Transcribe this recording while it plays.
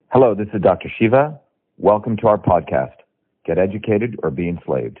Hello, this is Dr. Shiva. Welcome to our podcast, Get Educated or Be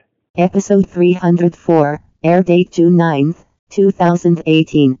Enslaved. Episode 304, air date June 9th,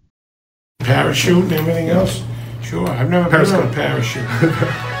 2018. Parachute and everything else? Sure, I've never been on a parachute.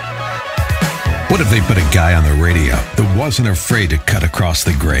 What if they put a guy on the radio that wasn't afraid to cut across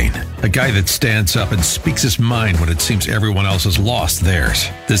the grain? A guy that stands up and speaks his mind when it seems everyone else has lost theirs.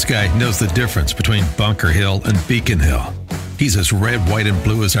 This guy knows the difference between Bunker Hill and Beacon Hill. He's as red, white, and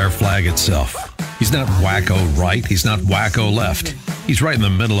blue as our flag itself. He's not wacko right, he's not wacko left. He's right in the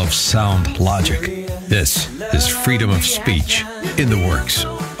middle of sound logic. This is freedom of speech in the works,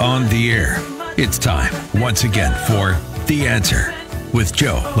 on the air. It's time, once again, for The Answer with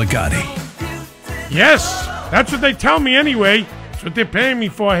Joe Ligotti. Yes, that's what they tell me anyway. That's what they're paying me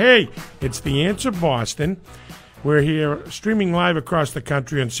for. Hey, it's The Answer Boston. We're here streaming live across the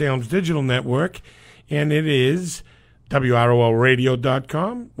country on Salem's Digital Network, and it is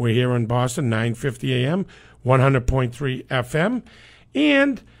WROLradio.com. We're here in Boston, 9:50 a.m., 100.3 FM.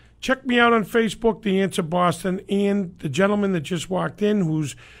 And check me out on Facebook, The Answer Boston, and the gentleman that just walked in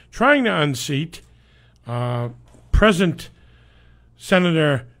who's trying to unseat present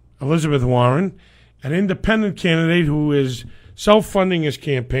Senator Elizabeth Warren, an independent candidate who is self-funding his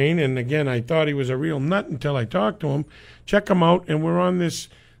campaign. And again, I thought he was a real nut until I talked to him. Check him out. And we're on this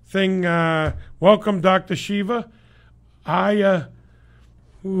thing. Welcome, Dr. Shiva. I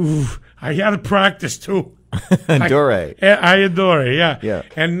had to practice too. Adore. I adore it, yeah. Yeah.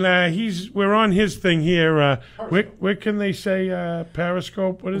 And we're on his thing here. Where can they say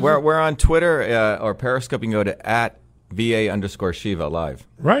Periscope? What is it? We're on Twitter or Periscope. You can go to @VA_Shiva live.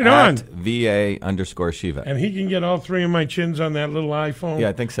 Right on. @VA_Shiva. And he can get all three of my chins on that little iPhone. Yeah,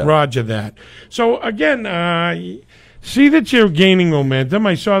 I think so. Roger that. So again, see that you're gaining momentum.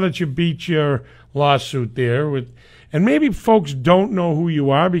 I saw that you beat your lawsuit there and maybe folks don't know who you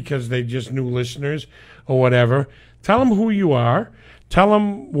are because they just new listeners or whatever. Tell them who you are. Tell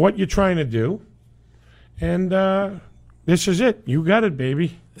them what you're trying to do. And this is it. You got it,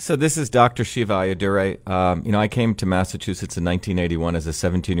 baby. So this is Dr. Shiva Ayyadurai. I came to Massachusetts in 1981 as a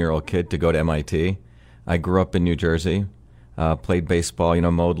 17-year-old kid to go to MIT. I grew up in New Jersey, played baseball,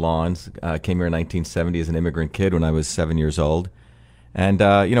 mowed lawns. Came here in 1970 as an immigrant kid when I was 7 years old. And,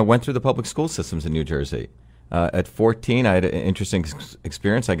 went through the public school systems in New Jersey. At 14, I had an interesting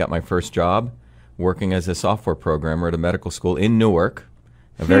experience. I got my first job working as a software programmer at a medical school in Newark,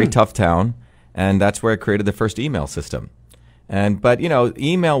 a very tough town, and that's where I created the first email system. But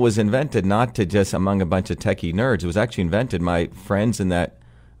email was invented not to just among a bunch of techie nerds. It was actually invented. My friends in that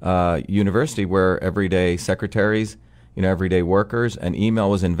university were everyday secretaries, everyday workers, and email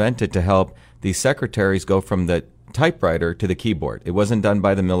was invented to help these secretaries go from the typewriter to the keyboard. It wasn't done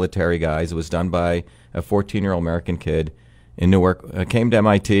by the military guys. It was done by a 14-year-old American kid in Newark. Came to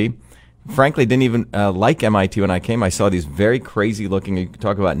MIT. Frankly, didn't even like MIT when I came. I saw these very crazy looking, you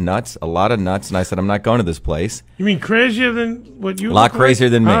talk about nuts, a lot of nuts, and I said, I'm not going to this place. You mean crazier than what you A lot crazier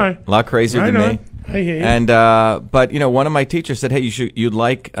than me. Right. A lot crazier than me. I hear you. And, but, one of my teachers said, hey, you'd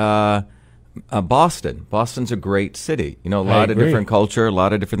like Boston. Boston's a great city. A lot of different culture, a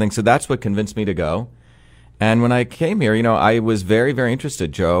lot of different things. So that's what convinced me to go. And when I came here, I was very, very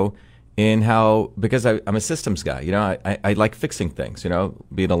interested, Joe, in how, because I'm a systems guy, I like fixing things,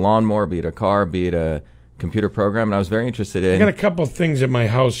 be it a lawnmower, be it a car, be it a computer program, and I was very interested in. I got a couple of things at my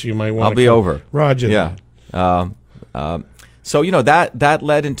house you might want to. I'll be over. Roger. Yeah. So, that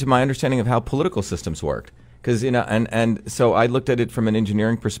led into my understanding of how political systems worked. Because, and so I looked at it from an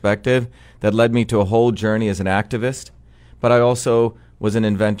engineering perspective that led me to a whole journey as an activist. But I also was an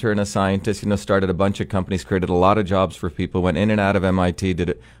inventor and a scientist, started a bunch of companies, created a lot of jobs for people, went in and out of MIT,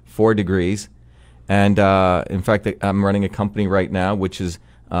 did 4 degrees. And in fact, I'm running a company right now which is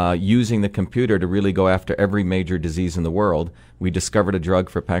using the computer to really go after every major disease in the world. We discovered a drug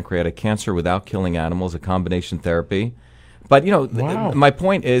for pancreatic cancer without killing animals, a combination therapy. But, Wow. My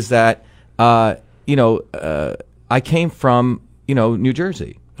point is that, I came from, New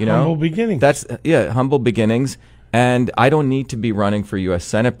Jersey. Humble beginnings. Humble beginnings. And I don't need to be running for U.S.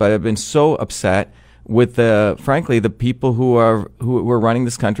 Senate, but I've been so upset with frankly, the people who were running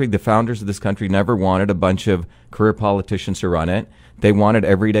this country. The founders of this country never wanted a bunch of career politicians to run it. They wanted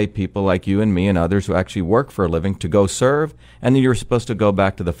everyday people like you and me and others who actually work for a living to go serve, and then you're supposed to go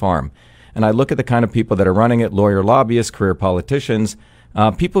back to the farm. And I look at the kind of people that are running it, lawyer lobbyists, career politicians,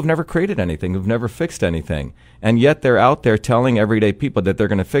 people who've never created anything, who've never fixed anything. And yet they're out there telling everyday people that they're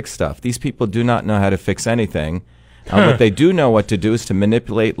going to fix stuff. These people do not know how to fix anything. What they do know what to do is to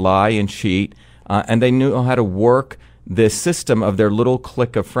manipulate, lie, and cheat, and they know how to work the system of their little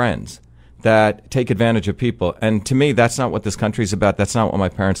clique of friends. that take advantage of people. And to me, that's not what this country is about. That's not what my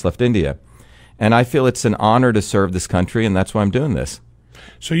parents left India. And I feel it's an honor to serve this country, and that's why I'm doing this.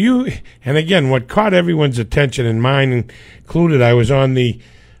 So and again, what caught everyone's attention, and mine included, I was on the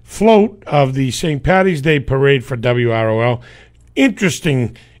float of the St. Paddy's Day parade for WROL.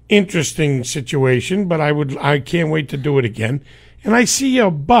 Interesting situation, but I can't wait to do it again. And I see a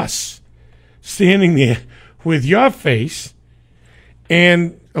bus standing there with your face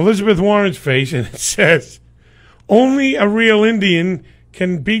and Elizabeth Warren's face, and it says, "Only a real Indian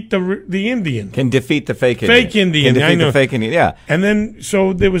can beat the Indian. Can defeat the fake Indian. Fake Indian, Can defeat I know. the fake Indian, yeah. And then,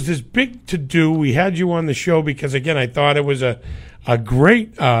 so there was this big to-do. We had you on the show because, again, I thought it was a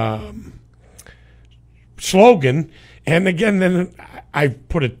great slogan. And again, then I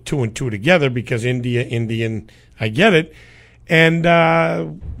put it 2 and 2 together because Indian, I get it. And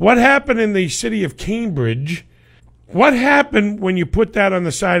what happened in the city of Cambridge? What happened when you put that on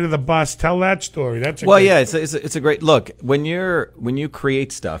the side of the bus? Tell that story. That's it's a great look. When you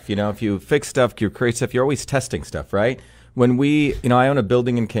create stuff, if you fix stuff, you create stuff, you're always testing stuff, right? When I own a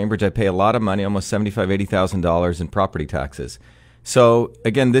building in Cambridge, I pay a lot of money, almost $75,000, $80,000 in property taxes. So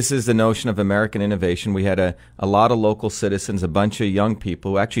again, this is the notion of American innovation. We had a lot of local citizens, a bunch of young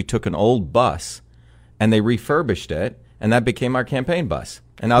people who actually took an old bus and they refurbished it, and that became our campaign bus.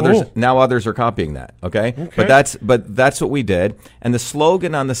 And now others are copying that. Okay? But that's what we did. And the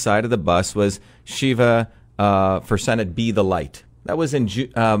slogan on the side of the bus was Shiva for Senate, be the light. That was in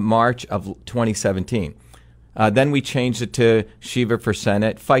March of 2017. Then we changed it to Shiva for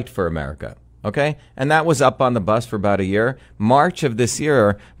Senate, fight for America. Okay? And that was up on the bus for about a year. March of this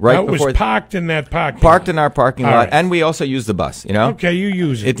year, before... It was parked in that parking lot. Parked in our parking lot. Right. And we also use the bus, Okay, you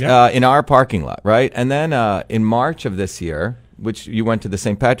use it. In our parking lot, right? And then in March of this year, which you went to the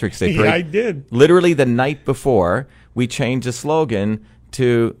St. Patrick's Day parade. Yeah, I did. Literally the night before, we changed the slogan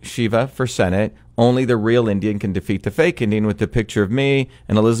to Shiva for Senate. Only the real Indian can defeat the fake Indian, with the picture of me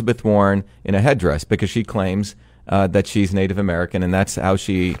and Elizabeth Warren in a headdress, because she claims that she's Native American, and that's how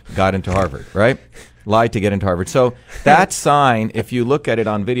she got into Harvard, right? Lied to get into Harvard. So that sign, if you look at it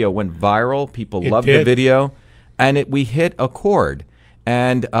on video, went viral. People loved the video, and we hit a chord.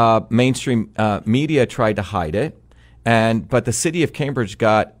 And mainstream media tried to hide it. But the city of Cambridge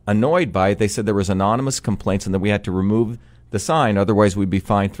got annoyed by it. They said there was anonymous complaints and that we had to remove the sign. Otherwise, we'd be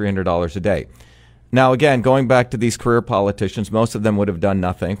fined $300 a day. Now, again, going back to these career politicians, most of them would have done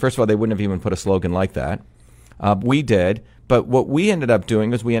nothing. First of all, they wouldn't have even put a slogan like that. We did. But what we ended up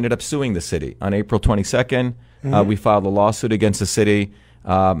doing is we ended up suing the city. On April 22nd, we filed a lawsuit against the city.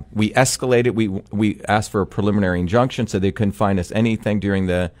 We escalated. We asked for a preliminary injunction so they couldn't find us anything during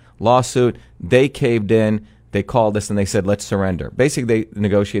the lawsuit. They caved in. They called us and they said, let's surrender. Basically, they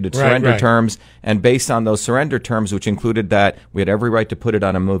negotiated surrender terms, and based on those surrender terms, which included that we had every right to put it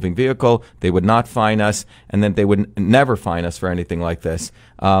on a moving vehicle, they would not fine us, and then they would never fine us for anything like this.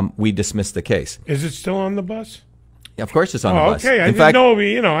 We dismissed the case. Is it still on the bus? Yeah, of course it's on the bus. Okay. I didn't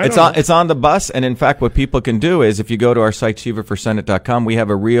know, it's on the bus, and in fact, what people can do is, if you go to our site, shivaforsenate.com, we have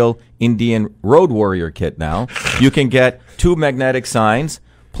a real Indian road warrior kit now. You can get 2 magnetic signs,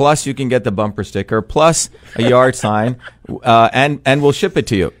 plus you can get the bumper sticker, plus a yard sign, and we'll ship it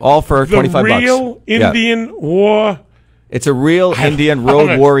to you, all for $25. The real Indian war. It's a real Indian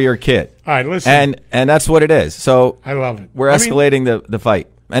road warrior kit. All right, listen. And that's what it is. So I love it. We're escalating the fight.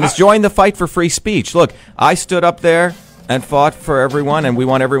 And it's join the fight for free speech. Look, I stood up there and fought for everyone, and we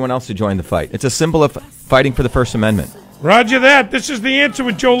want everyone else to join the fight. It's a symbol of fighting for the First Amendment. Roger that. This is The Answer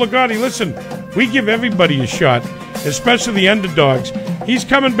with Joe Ligotti. Listen, we give everybody a shot, especially the underdogs. He's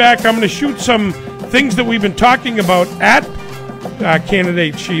coming back. I'm going to shoot some things that we've been talking about at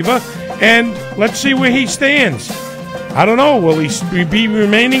candidate Shiva, and let's see where he stands. I don't know. Will he be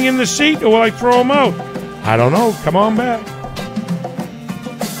remaining in the seat, or will I throw him out? I don't know. Come on back.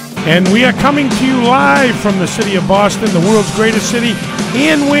 And we are coming to you live from the city of Boston, the world's greatest city,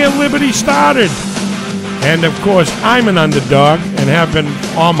 and where liberty started. And, of course, I'm an underdog and have been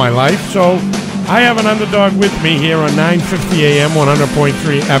all my life. So I have an underdog with me here on 950 AM,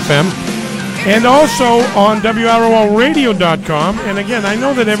 100.3 FM, and also on WROLradio.com. And, again, I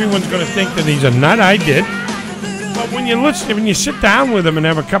know that everyone's going to think that he's a nut. I did. But when you sit down with him and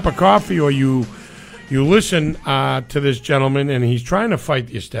have a cup of coffee, or you listen to this gentleman, and he's trying to fight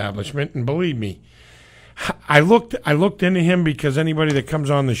the establishment, and believe me, I looked into him because anybody that comes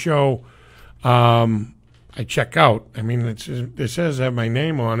on the show, I check out. I mean, it says I have my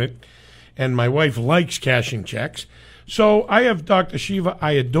name on it, and my wife likes cashing checks. So I have Dr. Shiva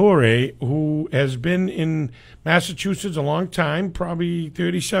Ayyadurai, who has been in Massachusetts a long time, probably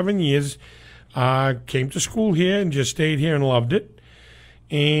 37 years, came to school here and just stayed here and loved it.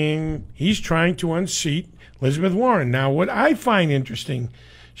 and he's trying to unseat Elizabeth Warren. Now, what I find interesting,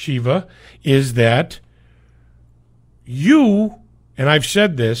 Shiva, is that you, and I've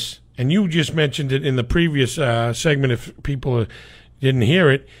said this, and you just mentioned it in the previous segment if people didn't hear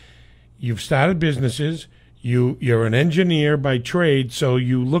it, you've started businesses, you're an engineer by trade, so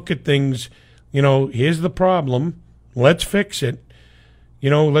you look at things, here's the problem, let's fix it,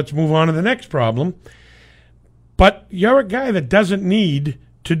 let's move on to the next problem. But you're a guy that doesn't need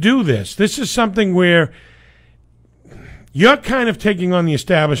to do this. This is something where you're kind of taking on the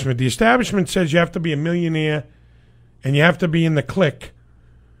establishment. The establishment says you have to be a millionaire and you have to be in the clique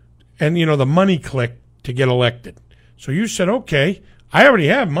and, the money clique to get elected. So you said, okay, I already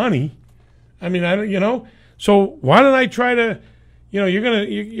have money. I mean, so why don't I try to,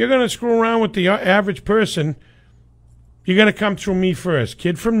 you're gonna screw around with the average person. You're going to come through me first.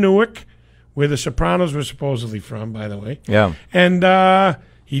 Kid from Newark, where the Sopranos were supposedly from, by the way. Yeah. And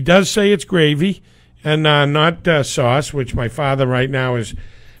he does say it's gravy and not sauce, which my father right now is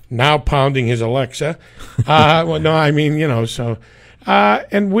now pounding his Alexa. Well, no, I mean, so.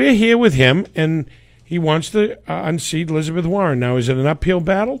 And we're here with him, and he wants to unseat Elizabeth Warren. Now, is it an uphill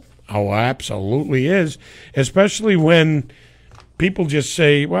battle? Oh, absolutely is, especially when people just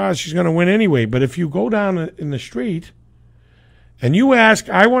say, well, she's going to win anyway. But if you go down in the street and you ask,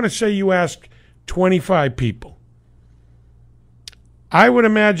 I want to say you ask 25 people, I would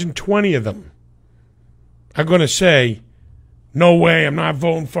imagine 20 of them are going to say, no way, I'm not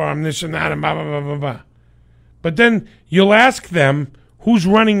voting for him, this and that, and blah, blah, blah, blah, blah. But then you'll ask them who's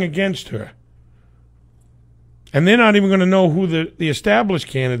running against her. And they're not even going to know who the established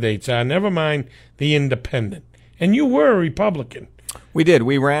candidates are, never mind the independent. And you were a Republican. We did.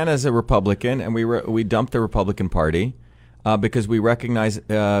 We ran as a Republican, and we dumped the Republican Party because we recognize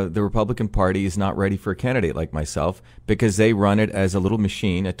the Republican Party is not ready for a candidate like myself because they run it as a little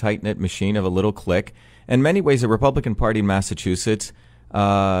machine, a tight-knit machine of a little clique. In many ways, the Republican Party in Massachusetts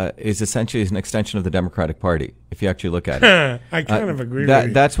is essentially an extension of the Democratic Party, if you actually look at it. I kind of agree with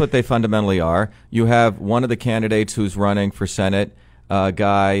you. That's what they fundamentally are. You have one of the candidates who's running for Senate,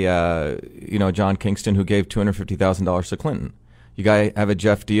 guy, John Kingston, who gave $250,000 to Clinton. You have a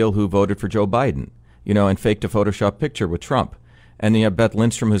Jeff Deal who voted for Joe Biden, and faked a Photoshop picture with Trump. And then you have Beth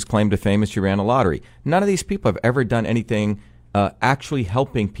Lindstrom, whose claim to fame is she ran a lottery. None of these people have ever done anything actually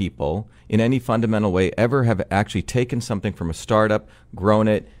helping people in any fundamental way, ever have actually taken something from a startup, grown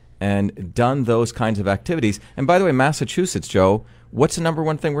it, and done those kinds of activities. And by the way, Massachusetts, Joe, what's the number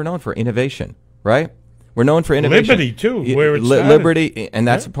one thing we're known for? Innovation, right? We're known for innovation. Liberty, too, where it started. Liberty, and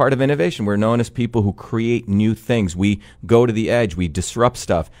that's a part of innovation. We're known as people who create new things. We go to the edge. We disrupt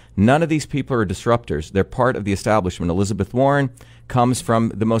stuff. None of these people are disruptors. They're part of the establishment. Elizabeth Warren comes from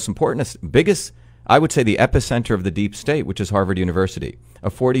the most important, biggest, I would say the epicenter of the deep state, which is Harvard University, a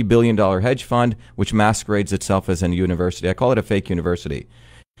 $40 billion hedge fund which masquerades itself as a university. I call it a fake university.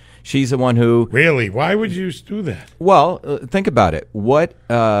 She's the one who... Really? Why would you do that? Well, think about it.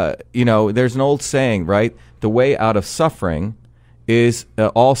 There's an old saying, right? The way out of suffering is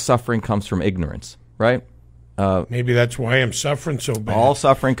all suffering comes from ignorance, right? Maybe that's why I'm suffering so bad. All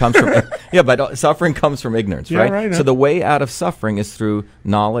suffering comes from... but suffering comes from ignorance, right? Right. So the way out of suffering is through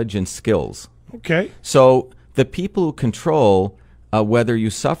knowledge and skills. Okay. So the people who control whether you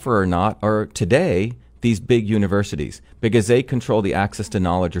suffer or not are today these big universities because they control the access to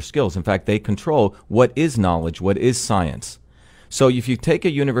knowledge or skills. In fact, they control what is knowledge, what is science. So if you take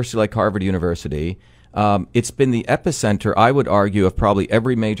a university like Harvard University, it's been the epicenter, I would argue, of probably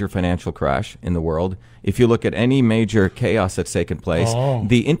every major financial crash in the world. If you look at any major chaos that's taken place,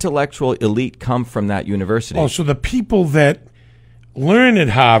 the intellectual elite come from that university. Oh, so the people that learn at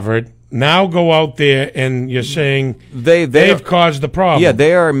Harvard now go out there and you're saying they've caused the problem. Yeah,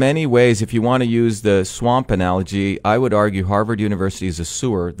 there are many ways. If you want to use the swamp analogy, I would argue Harvard University is a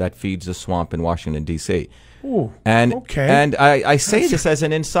sewer that feeds the swamp in Washington, D.C. Ooh, and okay. And I say this as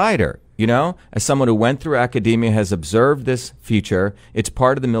an insider, as someone who went through academia, has observed this feature. It's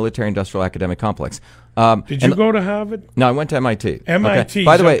part of the military-industrial academic complex. Did you go to Harvard? No, I went to MIT. MIT. Okay.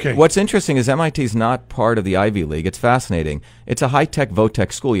 By the way, what's interesting is MIT is not part of the Ivy League. It's fascinating. It's a high-tech,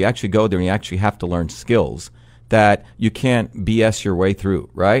 vo-tech school. You actually go there and you actually have to learn skills that you can't BS your way through,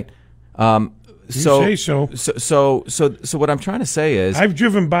 right? You say so. So what I'm trying to say is... I've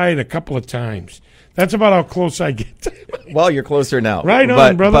driven by it a couple of times. That's about how close I get to it. Well, you're closer now. Right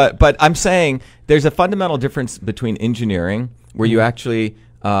on, brother. But I'm saying there's a fundamental difference between engineering, where you actually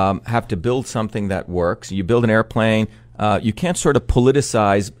have to build something that works. You build an airplane. You can't sort of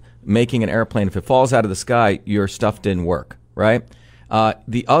politicize making an airplane. If it falls out of the sky, your stuff didn't work, right?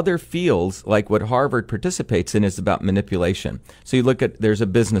 The other fields, like what Harvard participates in, is about manipulation. So you look at, there's a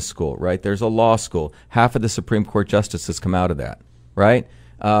business school, right? There's a law school. Half of the Supreme Court justices come out of that, right?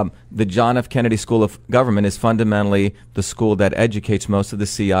 The John F. Kennedy School of Government is fundamentally the school that educates most of the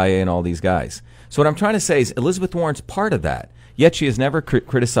CIA and all these guys. So what I'm trying to say is Elizabeth Warren's part of that. Yet she has never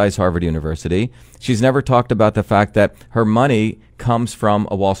criticized Harvard University. She's never talked about the fact that her money comes from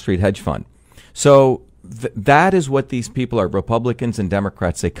a Wall Street hedge fund. So that is what these people are, Republicans and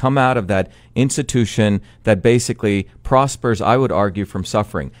Democrats. They come out of that institution that basically prospers, I would argue, from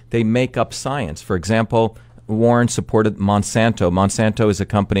suffering. They make up science. For example, Warren supported Monsanto. Monsanto is a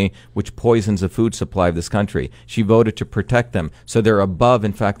company which poisons the food supply of this country. She voted to protect them. So they're above,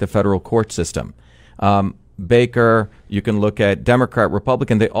 in fact, the federal court system. Baker, you can look at Democrat,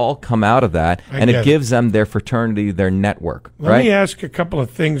 Republican, they all come out of that, and it gives them their fraternity, their network. Let me ask a couple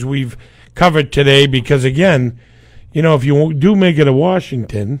of things we've covered today, because, again, you know, if you do make it a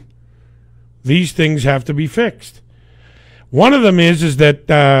Washington, these things have to be fixed. One of them is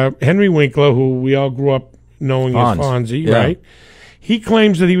that Henry Winkler, who we all grew up knowing as Fonzie, right? He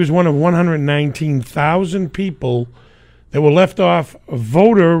claims that he was one of 119,000 people that were left off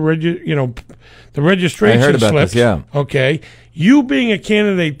voter, the registration I heard about slips. this, yeah. Okay. You being a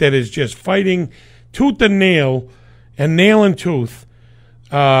candidate that is just fighting tooth and nail and nail and tooth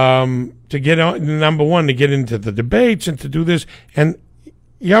to get on, number one, to get into the debates and to do this, and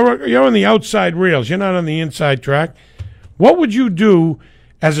you're on the outside rails. You're not on the inside track. What would you do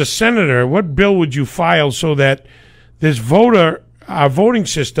as a senator? What bill would you file so that this voting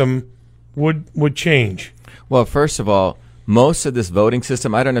system would change? Well, first of all, most of this voting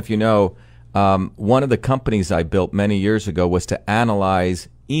system, I don't know if you know, one of the companies I built many years ago was to analyze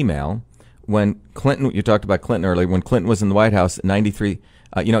email. When Clinton, you talked about Clinton earlier, when Clinton was in the White House in 93,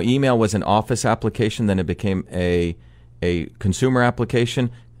 email was an office application, then it became a consumer application.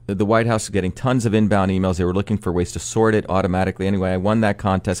 The White House was getting tons of inbound emails. They were looking for ways to sort it automatically. Anyway, I won that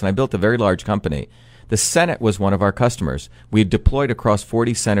contest, and I built a very large company. The Senate was one of our customers. We deployed across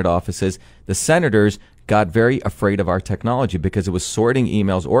 40 Senate offices. The senators got very afraid of our technology because it was sorting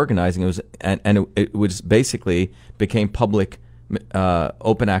emails, organizing. It was basically became public,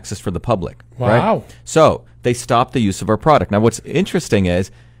 open access for the public. Wow. Right? So they stopped the use of our product. Now, what's interesting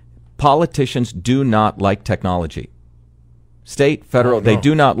is politicians do not like technology. State, federal, they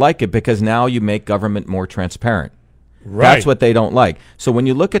do not like it because now you make government more transparent. Right. That's what they don't like. So when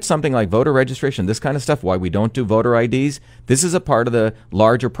you look at something like voter registration, this kind of stuff, why we don't do voter IDs, this is a part of the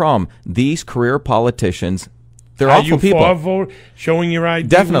larger problem. These career politicians, they're awful people. Are you for vote, showing your ID?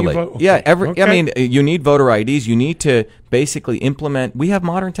 Definitely. Okay. Yeah. Okay. I mean, you need voter IDs. You need to basically implement. We have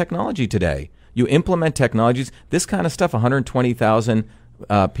modern technology today. You implement technologies. This kind of stuff, 120,000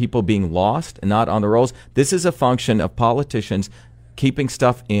 people being lost and not on the rolls. This is a function of politicians keeping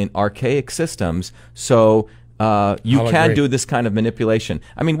stuff in archaic systems. So you can do this kind of manipulation.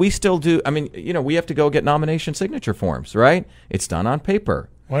 I mean, we still do. I mean, we have to go get nomination signature forms, right? It's done on paper.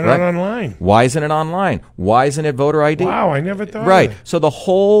 Why not online? Why isn't it online? Why isn't it voter ID? Wow, I never thought Right. of it. So the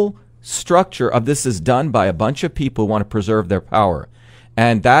whole structure of this is done by a bunch of people who want to preserve their power.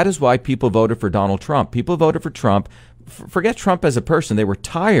 And that is why people voted for Donald Trump. People voted for Trump. Forget Trump as a person. They were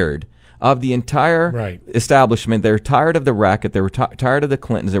tired of the entire establishment. They were tired of the racket. They were tired of the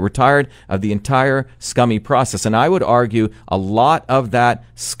Clintons. They were tired of the entire scummy process. And I would argue a lot of that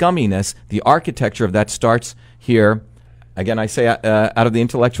scumminess, the architecture of that starts here. Again, I say out of the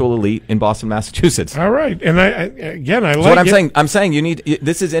intellectual elite in Boston, Massachusetts. All right. And I like what I'm saying. I'm saying you need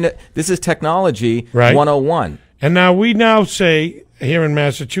this is technology 101. And now we say here in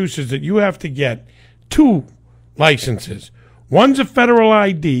Massachusetts that you have to get 2 licenses. One's a federal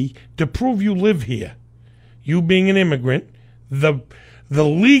ID to prove you live here. You being an immigrant, the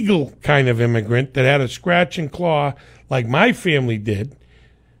legal kind of immigrant that had a scratch and claw like my family did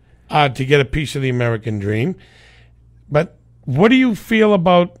to get a piece of the American dream. But what do you feel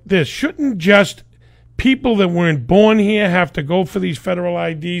about this? Shouldn't just people that weren't born here have to go for these federal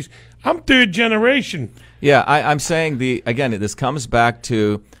IDs? I'm third generation. Yeah, I'm saying this comes back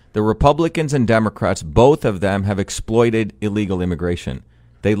to the Republicans and Democrats. Both of them have exploited illegal immigration.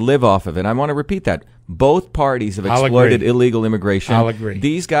 They live off of it. I want to repeat that. Both parties have exploited illegal immigration. I'll agree.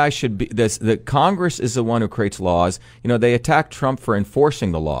 These guys should be. The Congress is the one who creates laws. They attack Trump for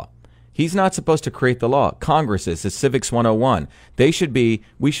enforcing the law. He's not supposed to create the law. Congress is. It's Civics 101.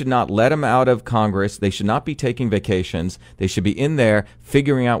 We should not let them out of Congress. They should not be taking vacations. They should be in there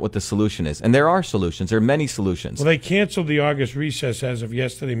figuring out what the solution is. And there are solutions. There are many solutions. Well, they canceled the August recess as of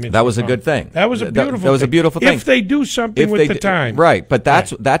yesterday. That was a good thing. That was a beautiful thing. That was a beautiful thing. If they do something with the time. Right. But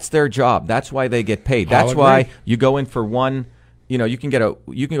that's their job. That's why they get paid. That's why you go in for one you can go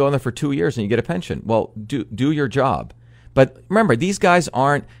in there for 2 years and you get a pension. Well, do your job. But remember, these guys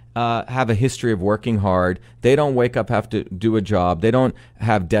aren't have a history of working hard. They don't wake up, have to do a job. They don't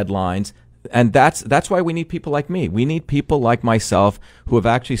have deadlines. And that's why we need people like me. We need people like myself who have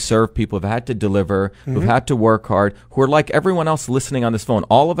actually served people, who've had to deliver, who've had to work hard, who are like everyone else listening on this phone.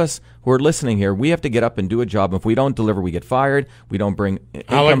 All of us who are listening here, we have to get up and do a job. If we don't deliver, we get fired. We don't bring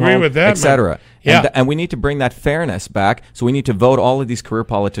I'll income agree home, with that, etc. Yeah. And we need to bring that fairness back. So we need to vote all of these career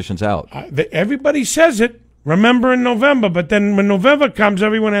politicians out. Everybody says it. Remember in November, but then when November comes,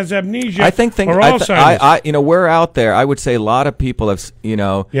 everyone has amnesia. I think or Alzheimer's. we're out there. I would say a lot of people have,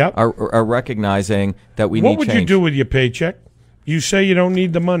 Yep. are recognizing that we need What would change. you do with your paycheck? You say you don't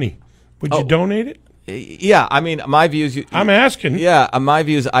need the money. Would you donate it? Yeah, I mean, my views. I'm asking. Yeah, my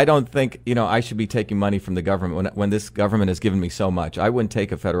views. I don't think I should be taking money from the government when this government has given me so much. I wouldn't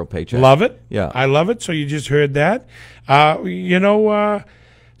take a federal paycheck. Love it. Yeah, I love it. So you just heard that.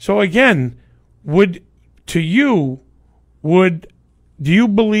 So again, do you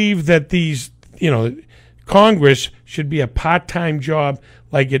believe that these, Congress should be a part-time job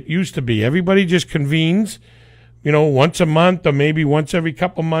like it used to be? Everybody just convenes, once a month or maybe once every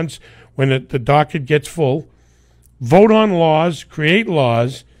couple months when the docket gets full, vote on laws, create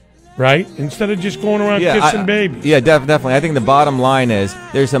laws, right? Instead of just going around kissing babies. Yeah, definitely. I think the bottom line is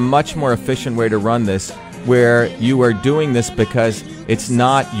there's a much more efficient way to run this where you are doing this because it's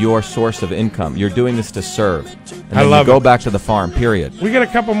not your source of income. You're doing this to serve. And then you go back to the farm, period. We got a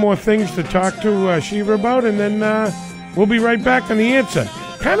couple more things to talk to Shiva about, and then we'll be right back on The Answer.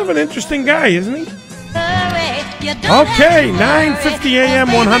 Kind of an interesting guy, isn't he? Okay, 9:50 a.m.,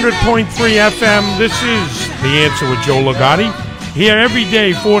 100.3 FM. This is The Answer with Joe Ligotti. Here every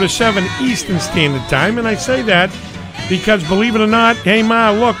day, 4 to 7 Eastern Standard Time. And I say that because, believe it or not, hey, Ma,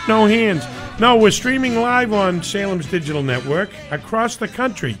 look, no hands. No, we're streaming live on Salem's Digital Network across the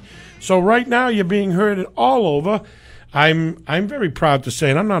country. So right now you're being heard all over. I'm very proud to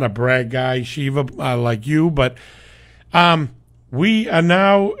say, and I'm not a brag guy, Shiva, like you, but we are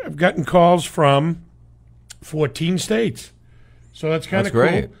now have gotten calls from 14 states. So that's kind of cool.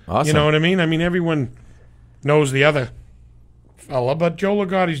 Great. Awesome. You know what I mean? I mean, everyone knows the other fella, but Joe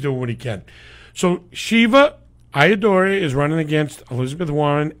Ligotti's doing what he can. So Shiva Ayyadurai is running against Elizabeth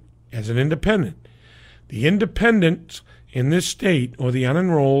Warren as an independent. The independents in this state, or the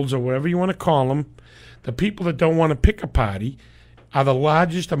unenrolleds, or whatever you want to call them, the people that don't want to pick a party, are the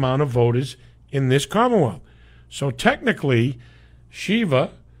largest amount of voters in this Commonwealth. So technically,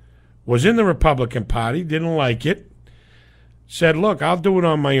 Shiva was in the Republican Party, didn't like it, said, look, I'll do it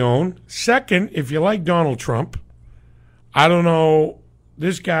on my own. Second, if you like Donald Trump, I don't know,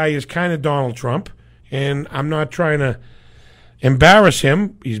 this guy is kind of Donald Trump, and I'm not trying to embarrass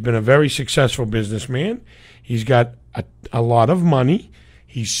him. He's been a very successful businessman. He's got a lot of money.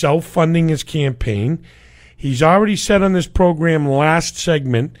 He's self-funding his campaign. He's already said on this program last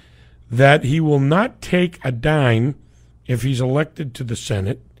segment that he will not take a dime if he's elected to the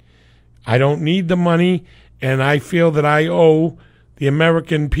Senate. I don't need the money, and I feel that I owe the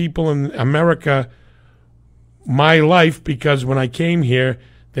American people in America my life because when I came here,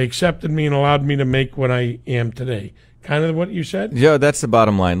 they accepted me and allowed me to make what I am today. Kind of what you said? Joe, that's the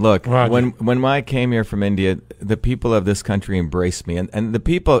bottom line. Look, Roger. when I came here from India, the people of this country embraced me, and the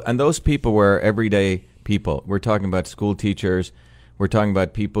people, and those people were everyday people. We're talking about school teachers. We're talking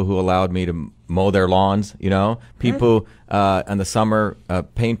about people who allowed me to mow their lawns. People in the summer,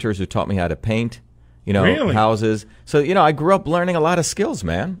 painters who taught me how to paint. Really? Houses. So I grew up learning a lot of skills,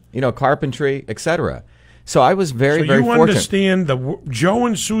 man. Carpentry, etc. So I was very, very fortunate. So you understand the Joe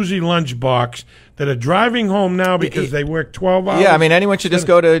and Susie lunchbox that are driving home now because they work 12 hours? Yeah, I mean, anyone should just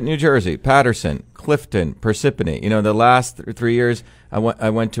go to New Jersey, Patterson, Clifton, Parsippany. The last 3 years I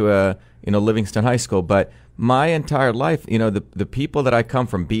went to Livingston High School, but my entire life, the people that I come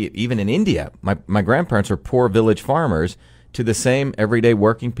from, be it even in India, my grandparents were poor village farmers, to the same everyday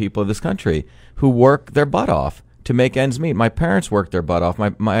working people of this country who work their butt off to make ends meet. My parents worked their butt off.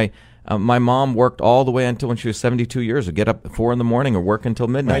 My mom worked all the way until when she was 72 years old. Get up at 4 a.m. or work until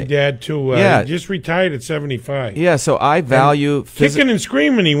midnight. My dad, too. He just retired at 75. Yeah, so I value... Kicking and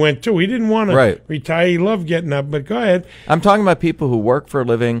screaming he went, too. He didn't want to retire. He loved getting up, but go ahead. I'm talking about people who work for a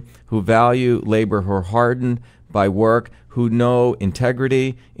living, who value labor, who are hardened by work, who know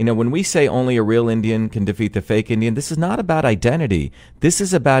integrity. When we say only a real Indian can defeat the fake Indian, this is not about identity. This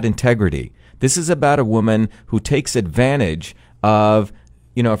is about integrity. This is about a woman who takes advantage of...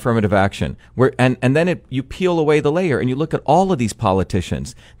 affirmative action. And then you peel away the layer and you look at all of these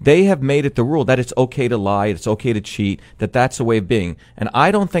politicians. They have made it the rule that it's okay to lie, it's okay to cheat, that's a way of being. And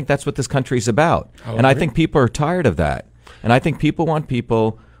I don't think that's what this country is about. I think people are tired of that. And I think people want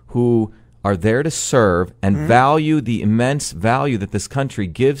people who are there to serve and value the immense value that this country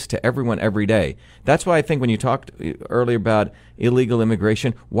gives to everyone every day. That's why I think when you talked earlier about illegal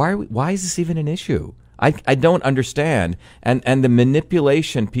immigration, why is this even an issue? I don't understand. And the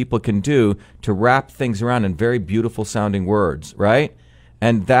manipulation people can do to wrap things around in very beautiful sounding words, right?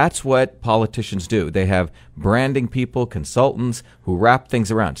 And that's what politicians do. They have branding people, consultants who wrap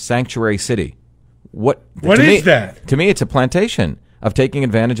things around. Sanctuary city. What is that? To me, it's a plantation of taking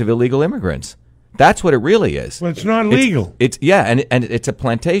advantage of illegal immigrants. That's what it really is. Well, it's not legal. It's and it's a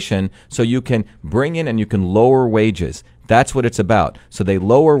plantation, so you can bring in and you can lower wages. That's what it's about. So they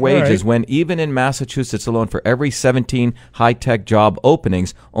lower wages when even in Massachusetts alone, for every 17 high-tech job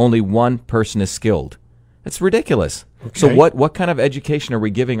openings, only one person is skilled. It's ridiculous. Okay. So what kind of education are we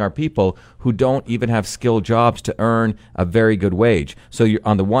giving our people who don't even have skilled jobs to earn a very good wage? So you're,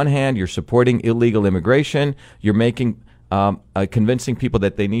 on the one hand, you're supporting illegal immigration. You're making convincing people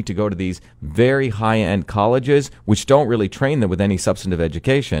that they need to go to these very high-end colleges, which don't really train them with any substantive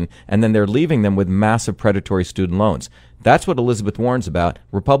education, and then they're leaving them with massive predatory student loans. That's what Elizabeth Warren's about.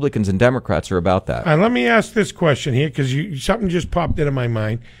 Republicans and Democrats are about that. Let me ask this question here, because something just popped into my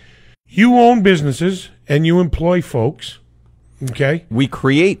mind. You own businesses and you employ folks. Okay. We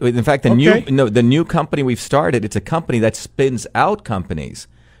create. In fact, the new company we've started. It's a company that spins out companies.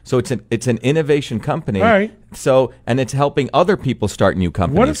 So it's an innovation company. All right. So and it's helping other people start new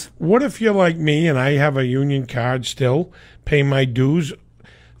companies. What if you're like me and I have a union card still, pay my dues,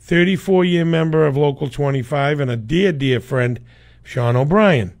 34-year member of Local 25, and a dear friend, Sean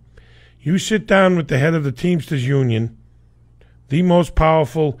O'Brien. You sit down with the head of the Teamsters Union, the most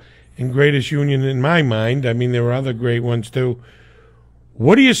powerful and greatest union in my mind. I mean, there were other great ones too.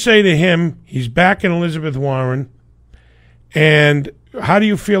 What do you say to him? He's backing Elizabeth Warren. And how do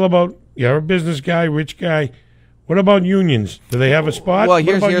you feel about, you're a business guy, rich guy, what about unions? Do they have a spot? Well,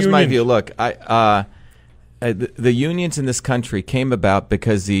 here's my view. Look, the unions in this country came about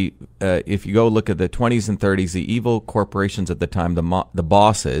because if you go look at the 20s and 30s, the evil corporations at the time, the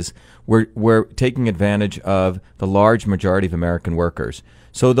bosses, were taking advantage of the large majority of American workers.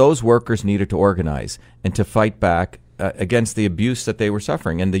 So those workers needed to organize and to fight back against the abuse that they were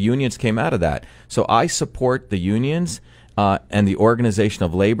suffering, and the unions came out of that. So I support the unions and the organization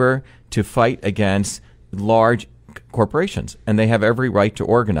of labor to fight against large corporations, and they have every right to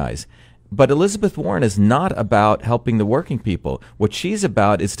organize. But Elizabeth Warren is not about helping the working people. What she's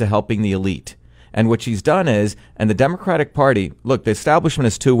about is to helping the elite. And what she's done is, and the Democratic Party, look, the establishment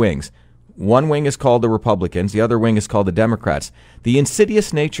has two wings. One wing is called the Republicans. The other wing is called the Democrats. The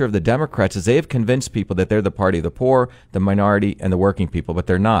insidious nature of the Democrats is they have convinced people that they're the party of the poor, the minority, and the working people, but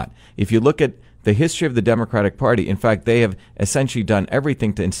they're not. If you look at the history of the Democratic Party, in fact, they have essentially done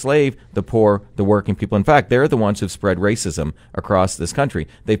everything to enslave the poor, the working people. In fact, they're the ones who've spread racism across this country.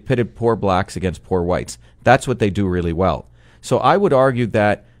 They've pitted poor blacks against poor whites. That's what they do really well. So I would argue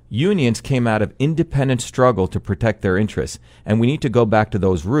that unions came out of independent struggle to protect their interests. And we need to go back to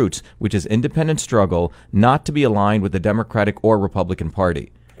those roots, which is independent struggle, not to be aligned with the Democratic or Republican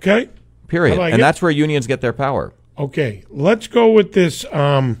Party. Okay. Period. And that's where unions get their power. Okay. Let's go with this.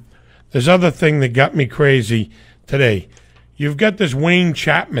 This other thing that got me crazy today. You've got this Wayne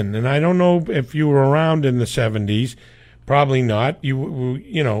Chapman, and I don't know if you were around in the 70s. Probably not.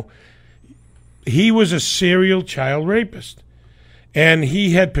 You know, he was a serial child rapist. And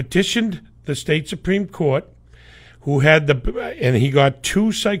he had petitioned the state Supreme Court, and he got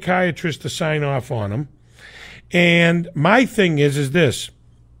 2 psychiatrists to sign off on him. And my thing is this.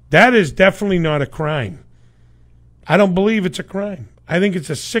 That is definitely not a crime. I don't believe it's a crime. I think it's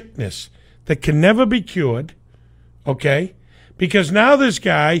a sickness that can never be cured, okay? Because now this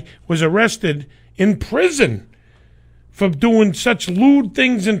guy was arrested in prison for doing such lewd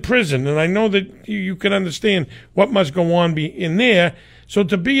things in prison, and I know that you can understand what must go on in there. So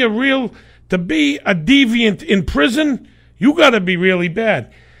to be a deviant in prison, you got to be really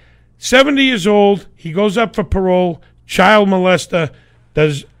bad. 70 years old, he goes up for parole, child molester.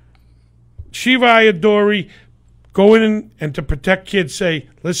 Does Shiva Ayyadurai go in and to protect kids say,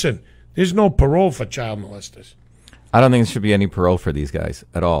 listen, there's no parole for child molesters? I don't think there should be any parole for these guys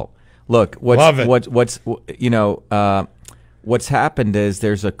at all. Look, what's happened is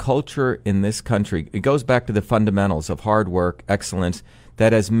there's a culture in this country. It goes back to the fundamentals of hard work, excellence,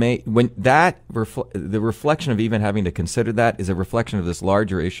 that has made the reflection of even having to consider that is a reflection of this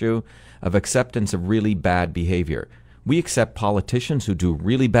larger issue of acceptance of really bad behavior. We accept politicians who do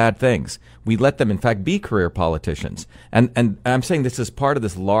really bad things. We let them, in fact, be career politicians. And I'm saying this is part of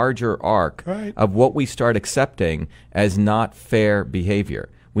this larger arc of what we start accepting as not fair behavior.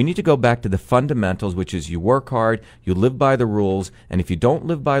 We need to go back to the fundamentals, which is you work hard, you live by the rules, and if you don't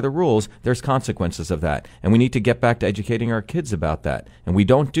live by the rules, there's consequences of that. And we need to get back to educating our kids about that. And we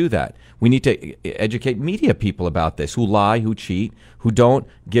don't do that. We need to educate media people about this, who lie, who cheat, who don't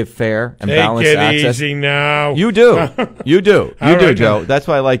give fair and balanced access. Take it easy now. You do. You do. You do, Joe. That's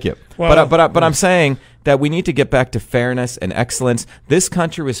why I like you. Well, but I'm saying that we need to get back to fairness and excellence. This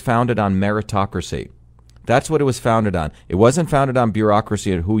country was founded on meritocracy. That's what it was founded on. It wasn't founded on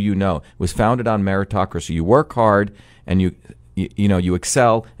bureaucracy and who you know. It was founded on meritocracy. You work hard and you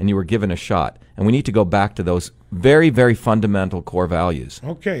excel and you were given a shot. And we need to go back to those very, very fundamental core values.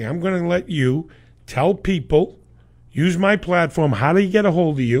 Okay, I'm going to let you tell people, use my platform, how do you get a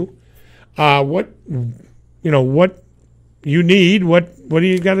hold of you? What you need, what do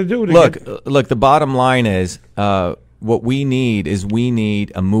you got to do? Look, the bottom line is what we need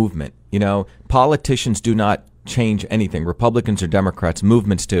a movement. Politicians do not change anything. Republicans or Democrats,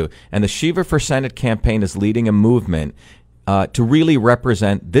 movements do. And the Shiva for Senate campaign is leading a movement to really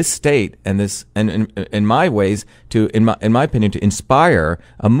represent this state and in my opinion, to inspire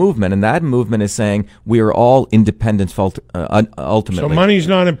a movement. And that movement is saying we are all independents ultimately. So money's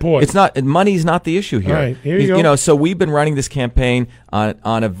not important. It's not. Money's not the issue here. Right, here you go. So we've been running this campaign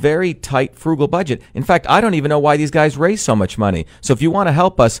on a very tight, frugal budget. In fact, I don't even know why these guys raise so much money. So if you want to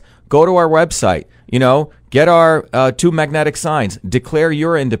help us, go to our website. Get our 2 magnetic signs. Declare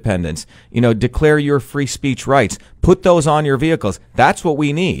your independence. Declare your free speech rights. Put those on your vehicles. That's what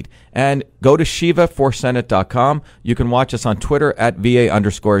we need. And go to ShivaForSenate.com. You can watch us on Twitter at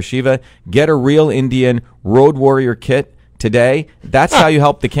VA_Shiva. Get a Real Indian Road Warrior kit today. That's how you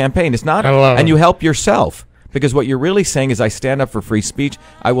help the campaign. It's not, and you help yourself. Because what you're really saying is I stand up for free speech.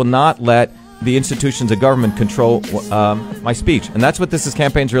 I will not let the institutions of government control my speech. And that's what this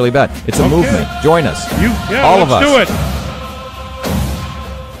campaign's really about. It's a movement. Join us. All of us. Let's do it.